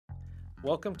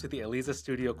Welcome to the Eliza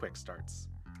Studio Quick Starts.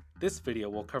 This video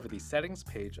will cover the settings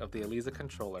page of the Eliza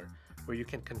controller where you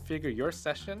can configure your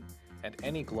session and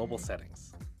any global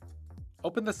settings.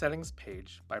 Open the settings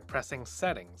page by pressing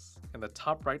Settings in the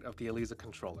top right of the Eliza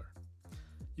controller.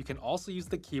 You can also use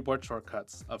the keyboard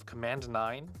shortcuts of Command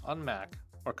 9 on Mac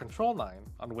or Control 9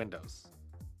 on Windows.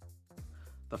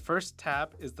 The first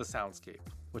tab is the soundscape,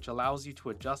 which allows you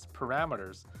to adjust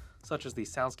parameters such as the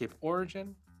soundscape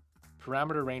origin,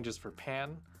 parameter ranges for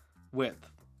pan, width,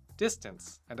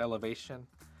 distance, and elevation,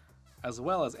 as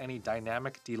well as any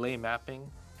dynamic delay mapping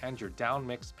and your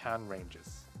downmix pan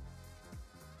ranges.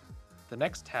 The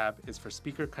next tab is for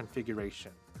speaker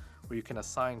configuration, where you can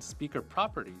assign speaker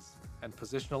properties and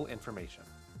positional information.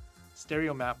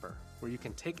 Stereo mapper, where you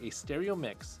can take a stereo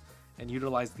mix and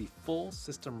utilize the full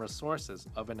system resources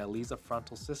of an Eliza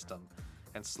frontal system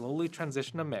and slowly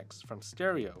transition a mix from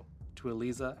stereo to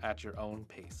Eliza at your own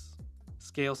pace.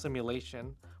 Scale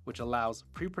simulation, which allows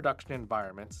pre-production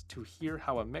environments to hear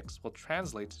how a mix will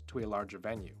translate to a larger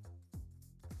venue.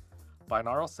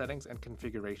 Binaural settings and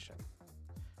configuration.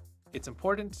 It's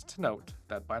important to note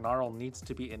that binaural needs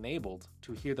to be enabled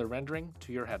to hear the rendering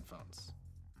to your headphones.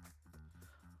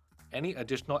 Any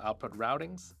additional output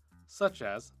routings, such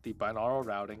as the binaural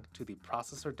routing to the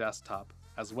processor desktop,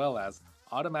 as well as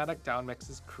automatic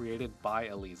downmixes created by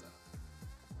Eliza.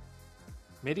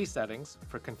 MIDI settings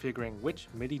for configuring which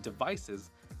MIDI devices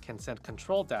can send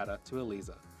control data to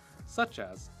Eliza, such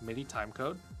as MIDI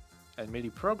timecode and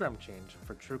MIDI program change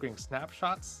for triggering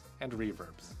snapshots and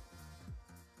reverbs.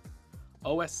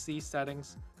 OSC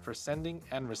settings for sending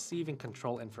and receiving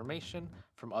control information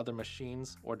from other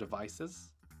machines or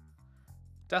devices.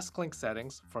 Desk link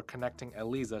settings for connecting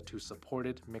Eliza to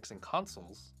supported mixing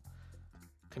consoles.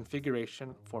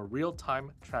 Configuration for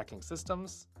real-time tracking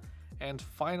systems. And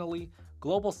finally,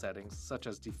 global settings such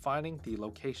as defining the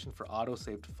location for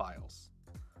auto-saved files.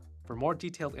 For more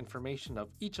detailed information of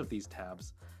each of these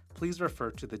tabs, please refer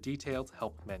to the detailed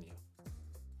help menu.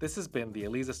 This has been the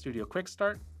Eliza Studio Quick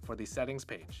Start for the settings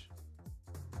page.